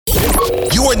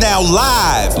You are now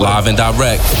live and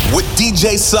direct with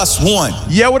DJ Sus One.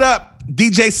 Yo, what up?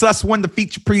 DJ Sus One, the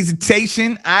feature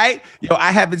presentation. All right. Yo,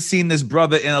 I haven't seen this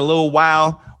brother in a little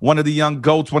while. One of the young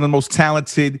goats, one of the most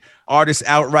talented artists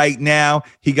out right now.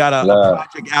 He got a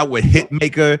project out with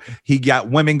Hitmaker. He got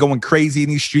women going crazy in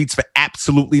these streets for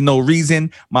absolutely no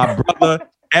reason. My brother,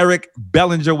 Eric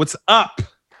Bellinger, what's up?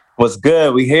 What's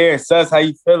good? We here. Sus, how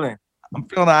you feeling? I'm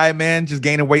feeling all right, man. Just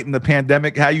gaining weight in the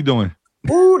pandemic. How you doing?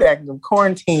 Ooh, them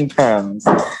quarantine pounds.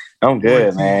 I'm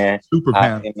good, man. Super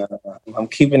pound. I'm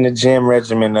keeping the gym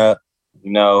regimen up.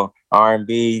 You know,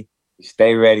 R&B. You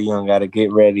stay ready. You don't got to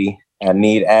get ready. I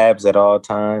need abs at all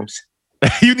times.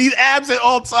 You need abs at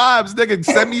all times, nigga.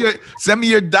 Send me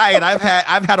your diet. I've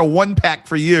had a 1-pack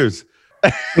for years.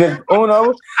 The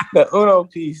Uno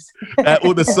piece.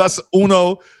 The Sus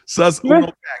Uno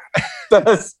pack.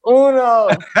 Sus Uno.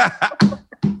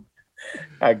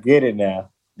 I get it now.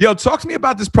 Yo, talk to me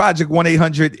about this project,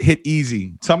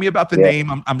 1-800-HIT-EASY. Tell me about the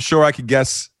name. I'm sure I could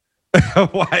guess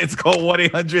why it's called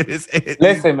 1-800-HIT.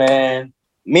 Listen, man.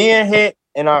 Me and Hit,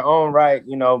 in our own right,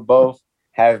 you know, both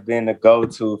have been the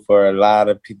go-to for a lot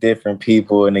of different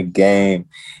people in the game.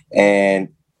 And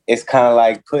it's kind of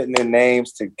like putting the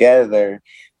names together,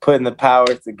 putting the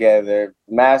powers together,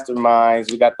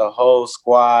 masterminds. We got the whole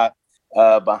squad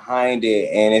behind it.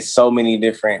 And it's so many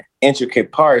different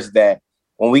intricate parts that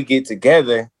when we get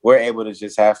together, we're able to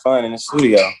just have fun in the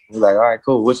studio. We're like, all right,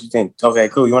 cool. What you think? Okay,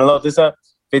 cool. You want to load this up?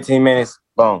 15 minutes,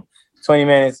 boom. 20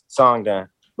 minutes, song done,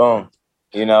 boom.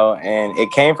 You know, and it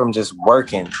came from just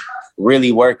working,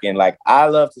 really working. Like, I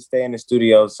love to stay in the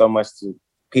studio so much to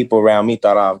people around me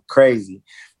thought I was crazy.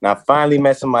 And I finally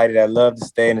met somebody that loved to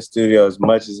stay in the studio as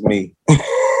much as me.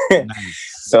 Nice.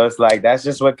 So it's like, that's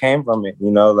just what came from it, you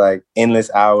know, like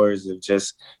endless hours of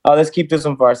just, oh, let's keep this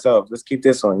one for ourselves. Let's keep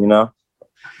this one, you know?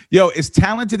 Yo, as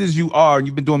talented as you are, and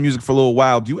you've been doing music for a little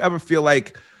while, do you ever feel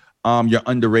like you're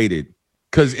underrated?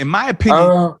 Because in my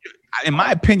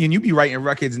opinion, you be writing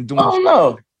records and doing. I don't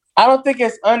know. I don't think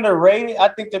it's underrated. I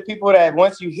think the people that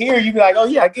once you hear, you be like, oh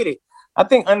yeah, I get it. I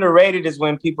think underrated is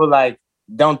when people like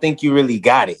don't think you really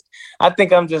got it. I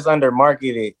think I'm just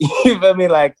undermarketed. You feel me?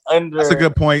 Like under. That's a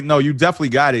good point. No, you definitely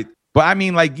got it. But I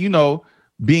mean, like, you know,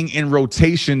 being in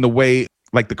rotation the way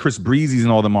like the Chris Breezes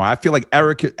and all them are. I feel like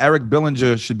Eric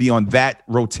Bellinger should be on that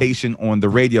rotation on the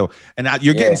radio. And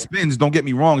you're getting spins, don't get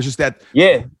me wrong. It's just that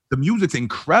the music's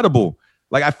incredible.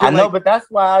 Like I know, but that's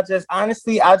why I just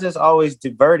always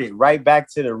divert it right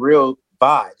back to the real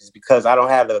vibes because I don't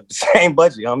have the same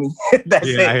budget. I mean, that's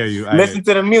it. I hear you. Listen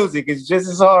to the music. It's just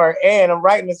as hard. And I'm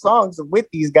writing the songs with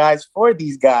these guys, for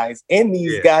these guys, in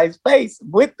these guys' face,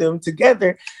 with them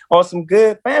together on some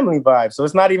good family vibes. So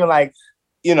it's not even like,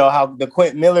 you know, how the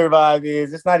Quentin Miller vibe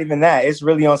is. It's not even that. It's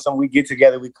really on some we get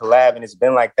together, we collab, and it's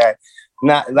been like that.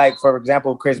 Not like, for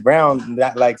example, Chris Brown,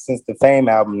 not like since the Fame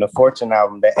album, the Fortune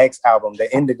album, the X album,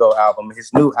 the Indigo album,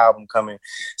 his new album coming.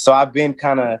 So I've been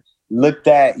kind of looked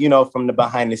at, you know, from the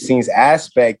behind the scenes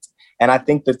aspect. And I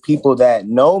think the people that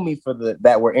know me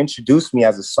that were introduced me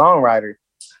as a songwriter,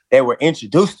 they were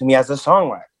introduced to me as a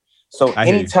songwriter. So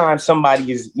anytime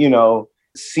somebody is, you know,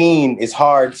 seen, it's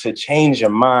hard to change your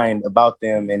mind about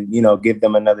them and, you know, give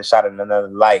them another shot in another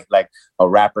light, like a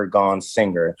rapper gone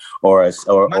singer or that's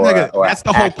the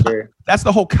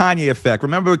whole Kanye effect.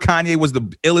 Remember, Kanye was the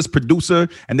illest producer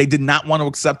and they did not want to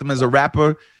accept him as a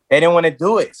rapper. They didn't want to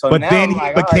do it. So but now then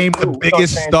he became the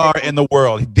biggest star in the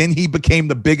world. Then he became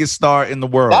the biggest star in the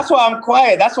world. That's why I'm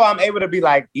quiet. That's why I'm able to be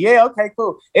like, yeah, okay,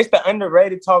 cool. It's the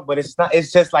underrated talk, but it's not.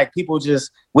 It's just like people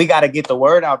we got to get the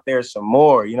word out there some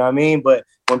more. You know what I mean? But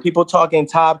when people talking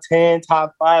top 10,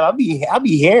 top 5, I'll be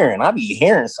hearing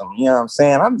some. You know what I'm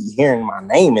saying? I'll be hearing my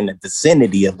name in the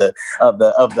vicinity of the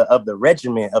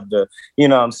regiment of the. You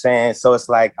know what I'm saying? So it's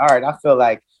like, all right, I feel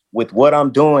like, with what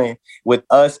I'm doing with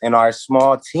us and our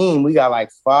small team, we got like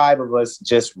 5 of us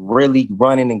just really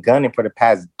running and gunning for the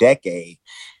past decade.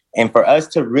 And for us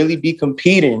to really be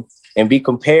competing and be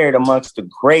compared amongst the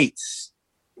greats.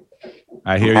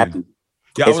 I hear you.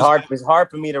 Yeah, it's hard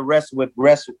for me to rest, you know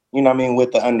what I mean,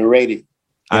 with the underrated.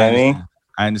 You know what I mean?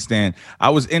 I understand.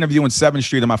 I was interviewing 7th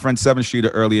Streeter, my friend 7th Streeter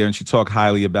earlier, and she talked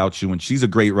highly about you, and she's a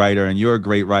great writer, and you're a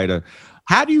great writer.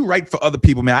 How do you write for other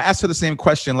people, man? I asked her the same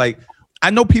question, like, I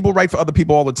know people write for other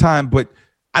people all the time, but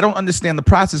I don't understand the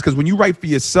process because when you write for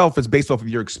yourself, it's based off of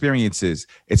your experiences.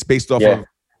 It's based off of,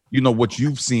 you know, what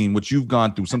you've seen, what you've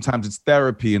gone through. Sometimes it's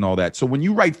therapy and all that. So when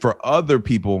you write for other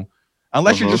people,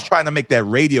 unless you're just trying to make that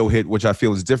radio hit, which I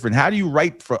feel is different, how do you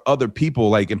write for other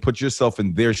people, like, and put yourself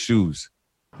in their shoes?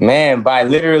 Man, by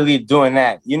literally doing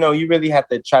that, you know, you really have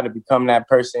to try to become that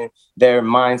person. Their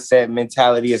mindset,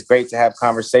 mentality is great to have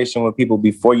conversation with people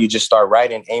before you just start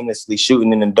writing aimlessly,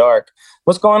 shooting in the dark.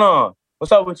 What's going on?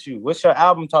 What's up with you? What's your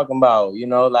album talking about? You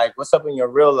know, like what's up in your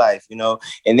real life, you know?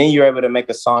 And then you're able to make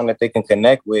a song that they can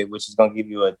connect with, which is going to give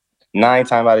you a 9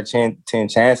 times out of 10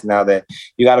 chance now that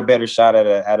you got a better shot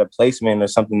at a placement or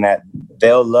something that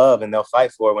they'll love and they'll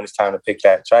fight for when it's time to pick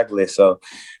that track list. So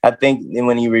I think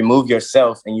when you remove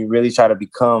yourself and you really try to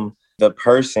become the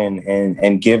person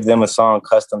and give them a song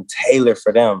custom tailored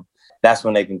for them, that's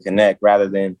when they can connect rather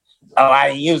than, oh, I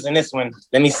ain't using this one.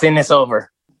 Let me send this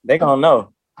over. They gonna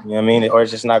know, you know what I mean? Or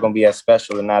it's just not gonna be as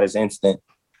special and not as instant.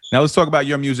 Now let's talk about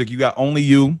your music. You got Only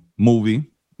You movie.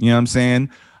 You know what I'm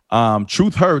saying?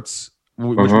 Truth Hurts,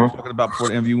 which we were talking about before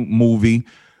the interview, movie.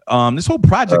 This whole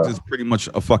project is pretty much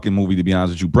a fucking movie, to be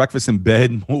honest with you. Breakfast in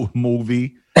Bed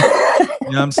movie. You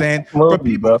know what I'm saying? For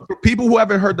people who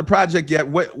haven't heard the project yet,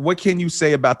 what can you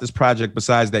say about this project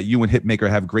besides that you and Hitmaker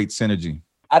have great synergy?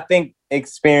 I think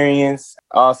experience,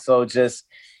 also just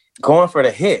going for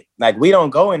the hit. Like, we don't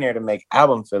go in there to make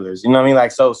album fillers. You know what I mean?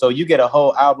 Like, so you get a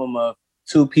whole album of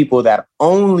 2 people that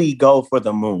only go for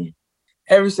the moon.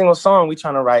 Every single song, we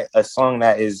trying to write a song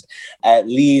that is at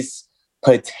least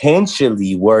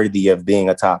potentially worthy of being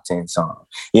a top 10 song.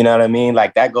 You know what I mean?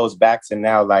 Like, that goes back to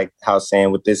now, like how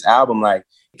saying with this album, like,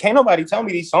 can't nobody tell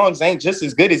me these songs ain't just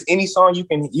as good as any song you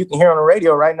can hear on the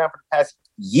radio right now for the past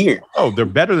year. Oh, they're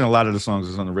better than a lot of the songs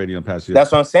that's on the radio in the past year.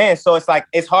 That's what I'm saying. So it's like,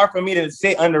 it's hard for me to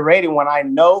sit underrated when I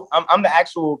know I'm the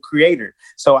actual creator.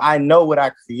 So I know what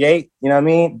I create, you know what I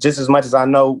mean? Just as much as I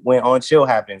know when On Chill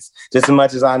happens, just as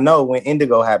much as I know when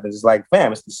Indigo happens. It's like,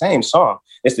 fam, it's the same song.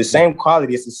 It's the same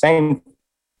quality. It's the same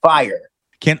fire.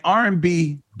 Can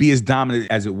R&B be as dominant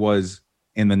as it was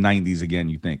in the 90s again,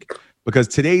 you think? Because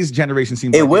today's generation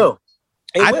seems it like will.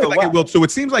 I feel like it will too. It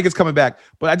seems like it's coming back,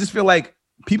 but I just feel like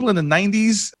people in the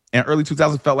 90s and early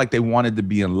 2000s felt like they wanted to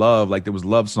be in love, like there was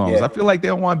love songs. Yeah. I feel like they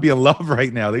don't want to be in love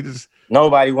right now.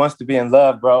 Nobody wants to be in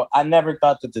love, bro. I never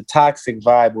thought that the toxic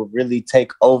vibe would really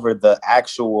take over the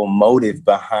actual motive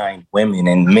behind women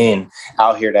and men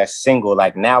out here that's single.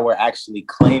 Like, now we're actually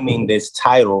claiming this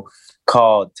title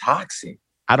called toxic.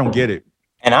 I don't get it.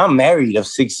 And I'm married of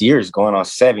 6 years, going on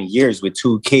 7 years with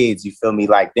 2 kids. You feel me?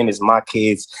 Like, them is my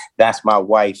kids. That's my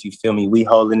wife. You feel me? We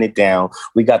holding it down.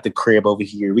 We got the crib over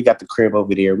here. We got the crib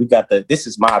over there. This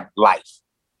is my life.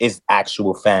 It's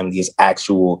actual family. It's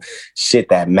actual shit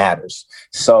that matters.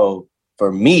 So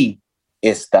for me,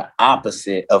 it's the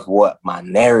opposite of what my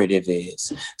narrative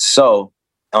is. So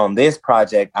on this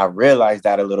project, I realized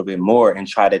that a little bit more and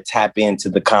try to tap into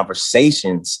the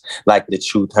conversations like the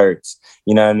Truth Hurts.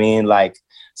 You know what I mean? Like,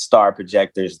 Star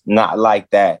Projectors, not like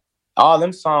that. All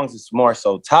them songs is more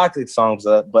so toxic songs,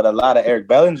 but a lot of Eric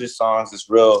Bellinger songs is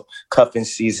real cuffing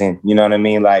season. You know what I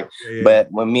mean? Like, yeah. But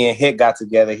when me and Hit got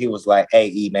together, he was like, "Hey,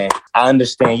 E, man, I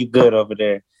understand you good over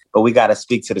there, but we got to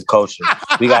speak to the culture.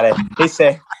 He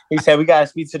said, we got to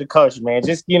speak to the culture, man.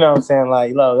 Just, you know what I'm saying?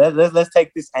 Like, let's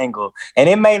take this angle. And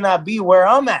it may not be where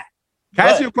I'm at. Can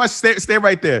I ask you a question? Stay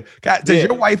right there. Does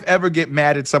your wife ever get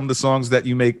mad at some of the songs that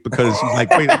you make because she's like,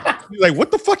 wait, she's like,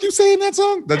 what the fuck you saying in that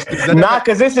song? Nah,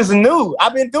 because this is new.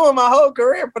 I've been doing my whole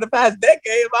career for the past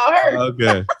decade about her.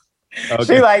 Okay.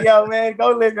 She like, yo, man,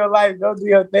 go live your life. Go do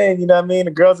your thing. You know what I mean?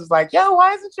 The girls is like, yo,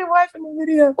 why isn't your wife in the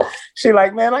video? She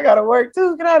like, man, I got to work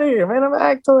too. Get out of here, man. I'm an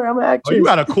actor. I'm an actress. Oh,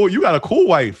 you got a cool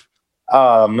wife.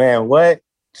 Oh, man, what?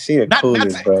 She the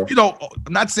coolest, bro. You know,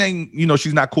 I'm not saying, you know,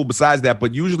 she's not cool besides that,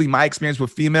 but usually my experience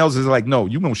with females is like, no,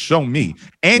 you're going to show me.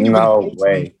 And you're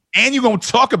going to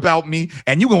talk about me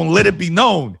and you're going to let it be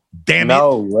known. Damn it.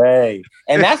 No way.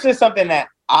 And that's just something that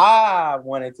I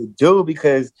wanted to do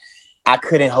because I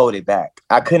couldn't hold it back.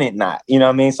 I couldn't not. You know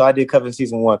what I mean? So I did Cuffin'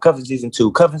 Season 1, Cuffin' Season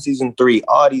 2, Cuffin' Season 3,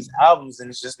 all these albums. And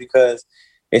it's just because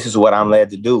this is what I'm led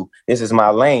to do. This is my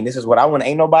lane. This is what I want.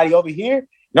 Ain't nobody over here.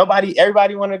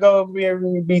 Everybody want to go over there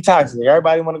and be toxic.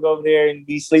 Everybody want to go over there and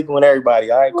be sleeping with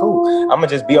everybody. All right, cool. I'm going to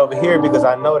just be over here because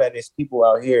I know that there's people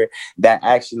out here that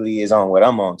actually is on what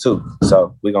I'm on too.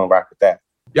 So we're going to rock with that.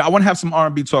 Yeah, I want to have some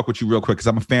R&B talk with you real quick because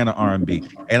I'm a fan of R&B.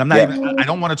 And I'm not I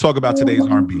don't want to talk about today's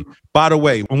R&B. By the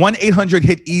way,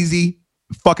 1-800-HIT-EASY,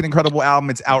 fucking incredible album.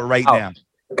 It's out right now.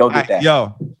 Go get that.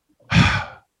 Yo,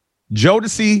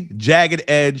 Jodeci, Jagged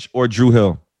Edge, or Dru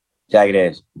Hill? Jagged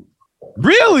Edge.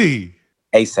 Really?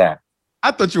 ASAP.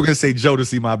 I thought you were gonna say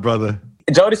Jodeci, my brother.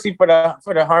 Jodeci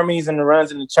for the harmonies and the runs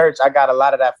in the church. I got a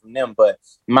lot of that from them, but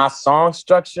my song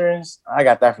structures, I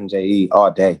got that from J.E.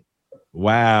 all day.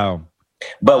 Wow.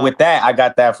 But with that, I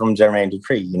got that from Jermaine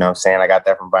Dupri. You know what I'm saying? I got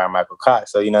that from Brian Michael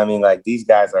Cox. So, you know what I mean? Like, these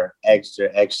guys are extra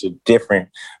different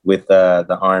with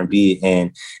the R&B.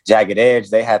 And Jagged Edge,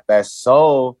 they had that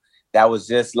soul that was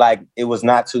just like, it was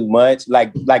not too much.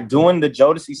 Like doing the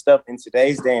Jodeci stuff in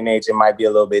today's day and age, it might be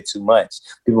a little bit too much.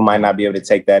 People might not be able to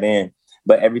take that in.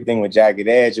 But everything with Jagged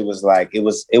Edge, it was like, it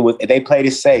was, they played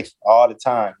it safe all the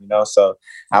time, you know? So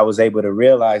I was able to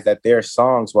realize that their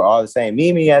songs were all the same.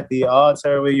 Meet me at the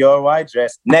altar with your white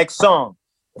dress. Next song.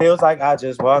 Feels like I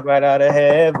just walked right out of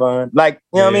heaven. Like,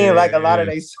 you know what I mean? Like, a lot of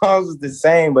these songs is the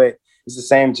same, but it's the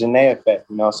same Janae effect,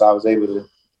 you know? So I was able to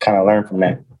kind of learn from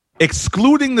that.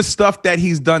 Excluding the stuff that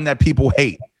he's done that people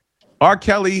hate. R.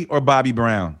 Kelly or Bobby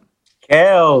Brown?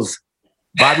 Kells.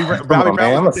 Bobby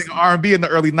Brown was a R&B in the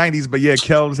early 90s, but yeah,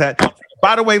 Kells had.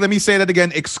 By the way, let me say that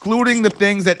again. Excluding the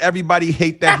things that everybody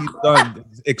hate that he's done.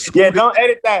 Yeah, don't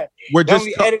edit that. We're just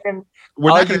editing.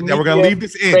 We're not gonna. We're gonna leave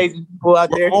this in.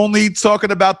 We're only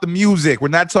talking about the music. We're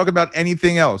not talking about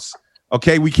anything else.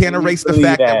 Okay, we can't erase the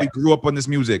fact that we grew up on this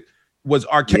music. Is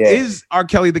R.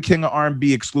 Kelly the king of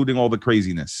R&B, excluding all the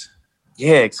craziness?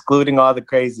 Yeah, excluding all the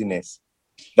craziness.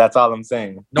 That's all I'm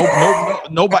saying.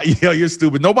 Nobody. Yo, you're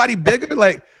stupid. Nobody bigger.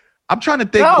 Like, I'm trying to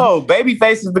think. No,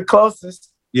 Babyface is the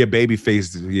closest. Yeah,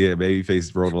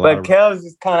 Babyface wrote a lot. But Kells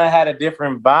just kind of had a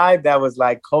different vibe that was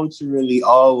like culturally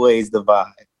always the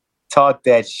vibe. Talk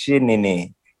that shit in there.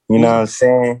 You know what I'm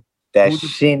saying? That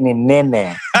shit in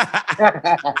there.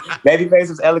 Babyface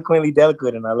was eloquently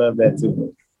delicate, and I love that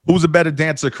too. Who's a better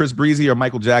dancer, Chris Breezy or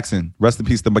Michael Jackson? Rest in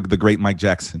peace, the great Mike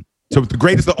Jackson. So the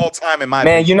greatest of all time in my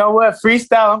opinion. You know what?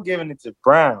 Freestyle, I'm giving it to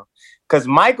Brown. Because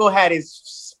Michael had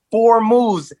his 4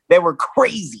 moves that were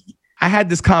crazy. I had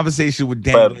this conversation with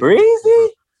Dan. But Breezy?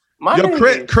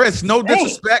 Chris, no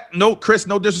disrespect. No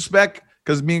disrespect.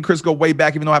 Because me and Chris go way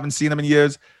back, even though I haven't seen him in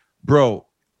years. Bro,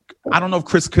 I don't know if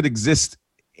Chris could exist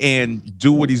and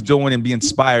do what he's doing and be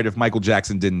inspired if Michael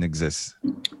Jackson didn't exist.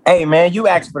 Hey, man, you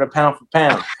asked for the pound for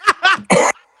pound.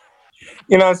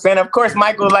 You know what I'm saying? Of course,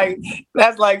 Michael, like,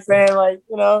 that's like saying, like,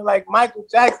 you know, like, Michael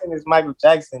Jackson is Michael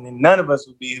Jackson, and none of us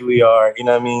would be who we are. You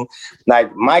know what I mean?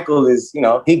 Like, Michael is, you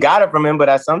know, he got it from him,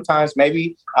 but sometimes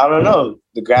maybe, I don't know,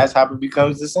 the grasshopper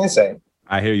becomes the sensei.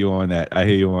 I hear you on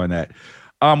that.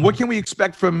 What can we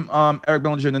expect from Eric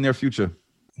Bellinger in the near future?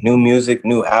 New music,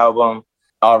 new album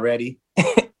already.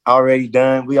 Already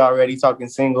done. We already talking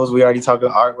singles. We already talking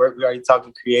artwork. We already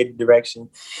talking creative direction.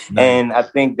 Nice. And I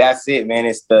think that's it, man.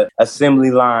 It's the assembly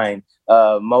line,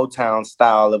 Motown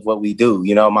style of what we do.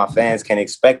 You know, my fans can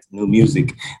expect new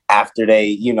music after they,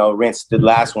 you know, rinse the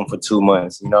last one for 2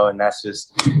 months, you know, and that's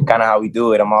just kind of how we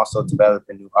do it. I'm also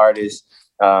developing new artists,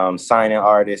 signing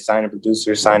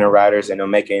producers, signing writers, and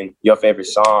I'm making your favorite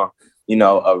song, you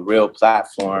know, a real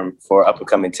platform for up and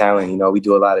coming talent. You know, we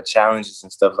do a lot of challenges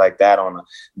and stuff like that on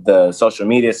the social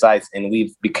media sites, and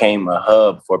we've became a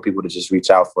hub for people to just reach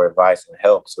out for advice and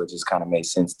help. So it just kind of made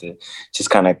sense to just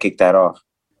kind of kick that off.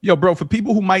 Yo, bro, for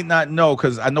people who might not know,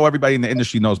 because I know everybody in the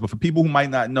industry knows, but for people who might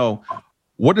not know,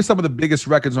 what are some of the biggest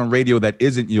records on radio that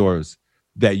isn't yours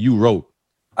that you wrote?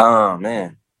 Oh,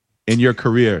 man. In your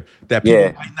career that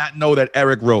people might not know that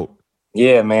Eric wrote?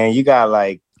 Yeah, man. You got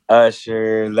like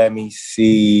Usher, let me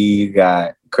see. You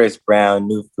got Chris Brown,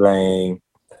 New Flame.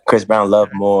 Chris Brown, Love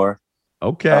More.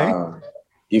 Okay.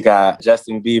 You got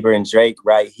Justin Bieber and Drake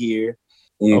right here.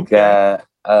 You got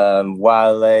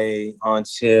Wale on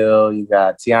Chill. You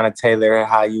got Tiana Taylor,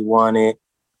 How You Want It.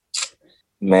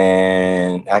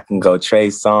 Man, I can go Trey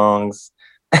Songz.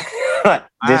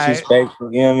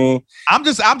 Disrespectful, you know what I mean? I'm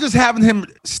just having him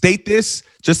state this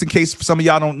just in case some of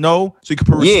y'all don't know, so you can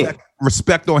put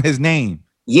respect on his name.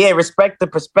 Yeah, respect the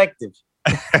perspective.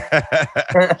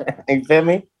 You feel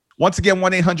me? Once again,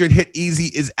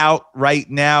 1-800-HIT-EASY is out right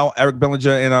now. Eric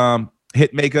Bellinger and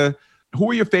Hitmaker.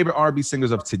 Who are your favorite R&B singers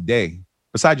of today,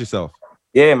 besides yourself?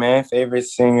 Yeah, man. Favorite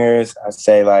singers, I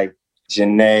say like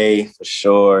Janae for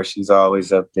sure. She's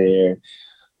always up there.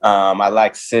 I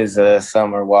like SZA,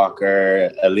 Summer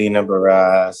Walker, Alina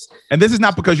Baraz. And this is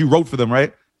not because you wrote for them,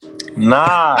 right?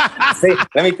 Nah. See,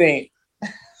 let me think.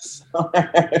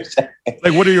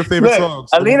 Like, what are your favorite songs?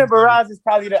 Alina Baraz is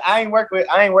probably I ain't work with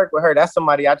her. That's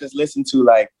somebody I just listen to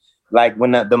like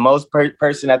when the most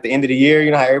person at the end of the year,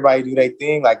 you know how everybody do their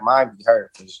thing, like mine be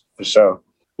her for sure.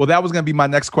 Well, that was going to be my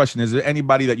next question. Is there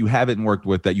anybody that you haven't worked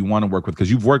with that you want to work with? Because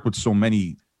you've worked with so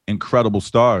many incredible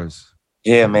stars.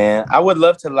 Yeah, man. I would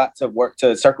love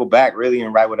to circle back really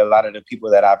and write with a lot of the people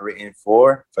that I've written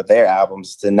for their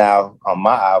albums to now on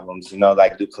my albums, you know,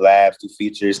 like do collabs, do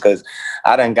features, because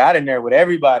I done got in there with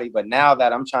everybody. But now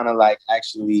that I'm trying to like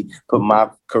actually put my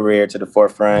career to the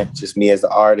forefront, just me as the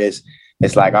artist,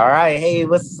 it's like, all right, hey,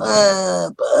 what's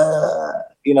up?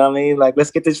 You know what I mean? Like, let's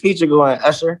get this feature going,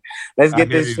 Usher. Let's get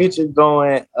this feature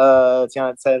going,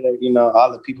 Tiana Taylor, you know,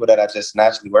 all the people that I just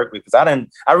naturally work with. Because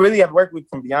I really have worked with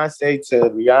from Beyonce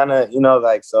to Rihanna, you know,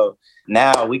 like, so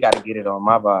now we got to get it on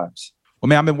my vibes. Well,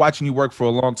 man, I've been watching you work for a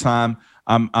long time.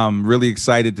 I'm really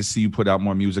excited to see you put out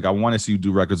more music. I want to see you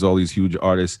do records with all these huge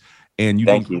artists. And you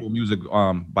do cool music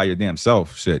by your damn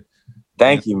self. Shit.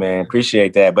 Thank you, man.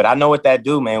 Appreciate that. But I know what that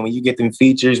do, man. When you get them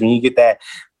features, when you get that,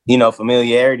 you know,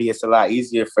 familiarity, it's a lot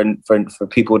easier for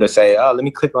people to say, oh, let me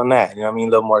click on that. You know what I mean?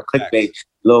 A little more clickbait, a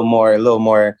little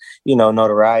more, you know,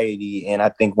 notoriety. And I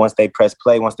think once they press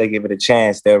play, once they give it a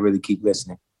chance, they'll really keep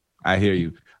listening. I hear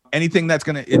you. Anything that's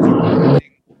gonna,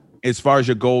 as far as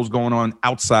your goals going on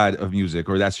outside of music,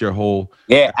 or that's your whole?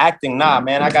 Yeah, acting. Nah,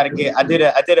 man. I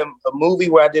did a movie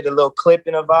where I did a little clip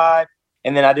in a vibe.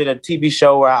 And then I did a TV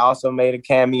show where I also made a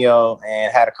cameo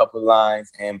and had a couple of lines.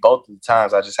 And both of the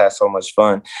times I just had so much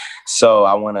fun. So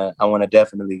I wanna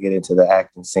definitely get into the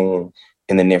acting scene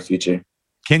in the near future.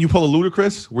 Can you pull a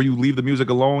Ludacris where you leave the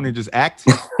music alone and just act?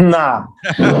 Nah,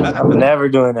 I'm never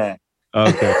doing that.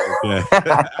 Okay. All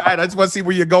right, I just want to see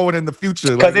where you're going in the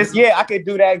future. Because I could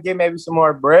do that, get maybe some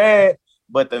more bread.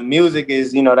 But the music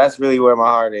is, you know, that's really where my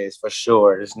heart is, for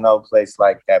sure. There's no place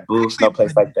like that booth, no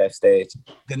place like that stage.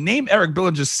 The name Eric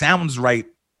Bellinger sounds right.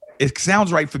 It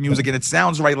sounds right for music, and it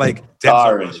sounds right like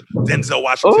Denzel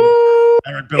Washington. Ooh.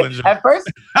 Eric Bellinger. At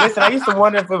first, listen, I used to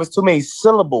wonder if it was too many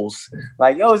syllables.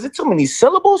 Like, yo, is it too many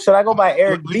syllables? Should I go by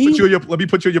Eric B? Let me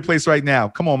put you in your place right now.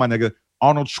 Come on, my nigga.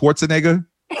 Arnold Schwarzenegger.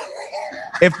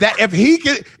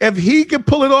 If he can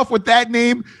pull it off with that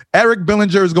name, Eric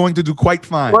Bellinger is going to do quite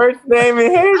fine. Worst name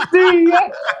in history.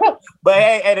 But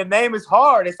hey, the name is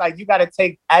hard. It's like you got to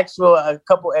take a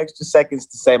couple extra seconds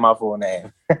to say my full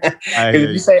name.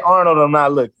 If you say Arnold, I'm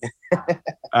not looking.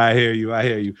 I hear you.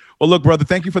 Well, look, brother,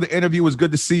 thank you for the interview. It was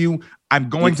good to see you. I'm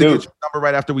going to get your number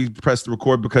right after we press the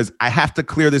record because I have to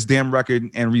clear this damn record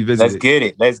and revisit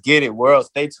it. Let's get it, world.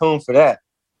 Stay tuned for that.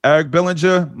 Eric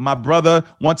Bellinger, my brother.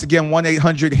 Once again,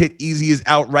 1-800-HIT Easy is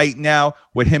out right now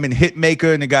with him and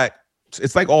Hitmaker, and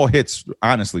it's like all hits,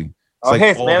 honestly. It's all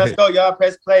hits, man. Let's go, y'all.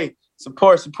 Press play.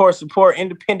 Support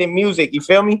independent music. You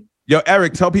feel me? Yo,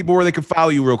 Eric, tell people where they can follow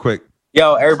you real quick.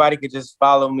 Yo, everybody could just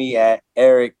follow me at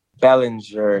Eric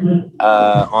Bellinger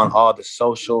on all the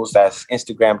socials. That's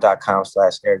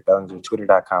Instagram.com/Eric Bellinger,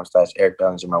 Twitter.com/Eric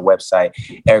Bellinger, my website,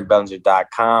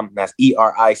 ericbellinger.com. That's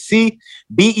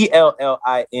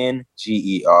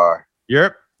EricBellinger.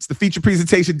 Yep. It's the feature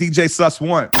presentation, DJ Sus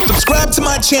One. Subscribe to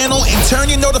my channel and turn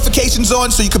your notifications on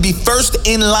so you can be first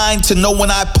in line to know when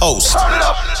I post. Turn it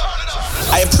up.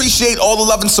 I appreciate all the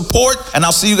love and support, and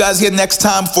I'll see you guys here next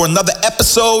time for another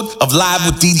episode of Live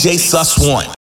with DJ Sus One.